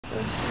So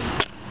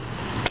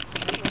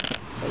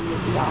you'll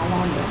be all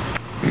on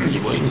there.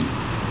 You waiting?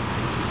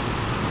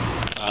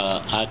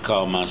 I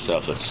call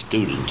myself a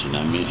student, and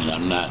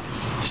I'm not.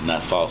 It's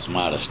not false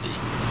modesty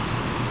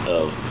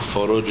of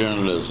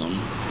photojournalism,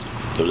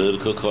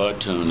 political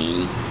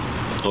cartooning,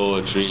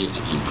 poetry,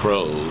 and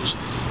prose,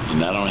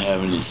 and I don't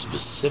have any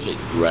specific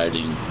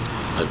writing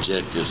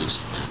objectives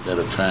instead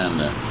of trying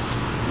to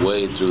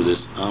wade through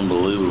this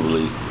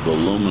unbelievably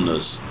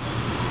voluminous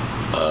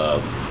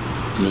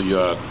New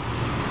York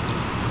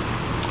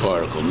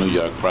article, New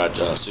York project,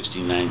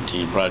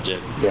 1619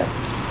 project. Yeah.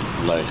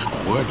 Like,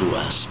 where do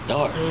I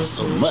start? There's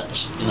so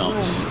much, you know.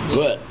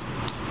 But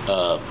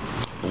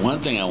one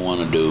thing I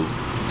want to do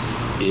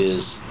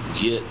is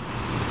get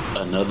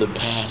another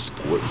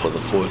passport for the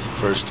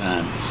first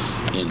time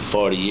in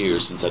 40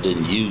 years, since I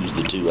didn't use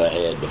the two I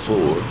had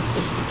before,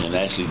 and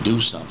actually do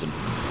something,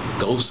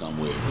 go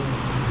somewhere,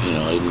 you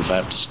know, even if I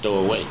have to stow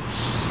away.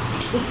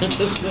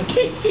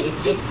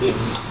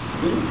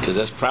 Because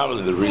that's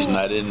probably the reason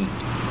I didn't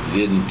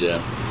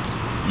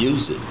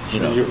use it, you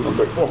know.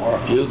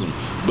 Use them.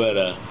 But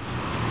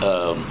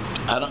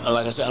I don't,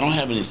 like I said, I don't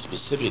have any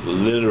specific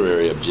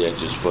literary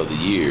objectives for the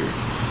year.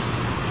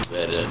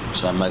 But,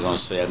 so I'm not going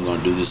to say I'm going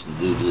to do this and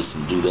do this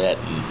and do that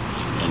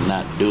and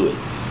not do it.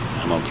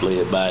 I'm going to play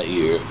it by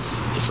ear.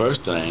 The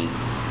first thing,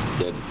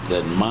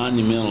 that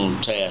monumental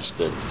task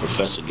that the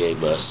professor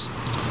gave us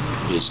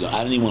is,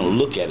 I didn't even want to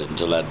look at it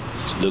until I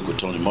looked with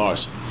Toni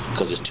Morrison,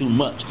 because it's too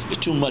much. It's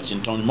too much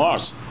in Toni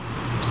Morrison.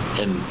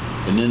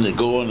 And then to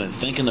go on and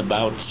thinking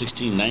about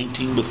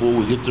 1619 before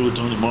we get through with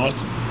Toni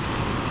Morrison,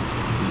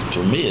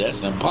 to me,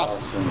 that's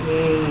impossible.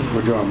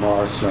 We're doing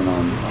Morrison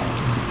on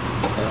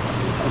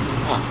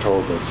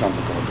October,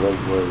 something called Great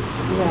Word.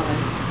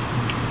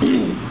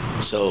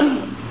 So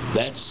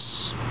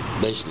that's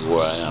basically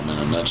where I am in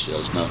a nutshell.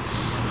 It's no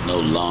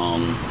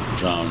long,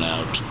 drawn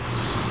out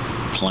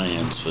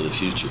plans for the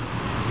future.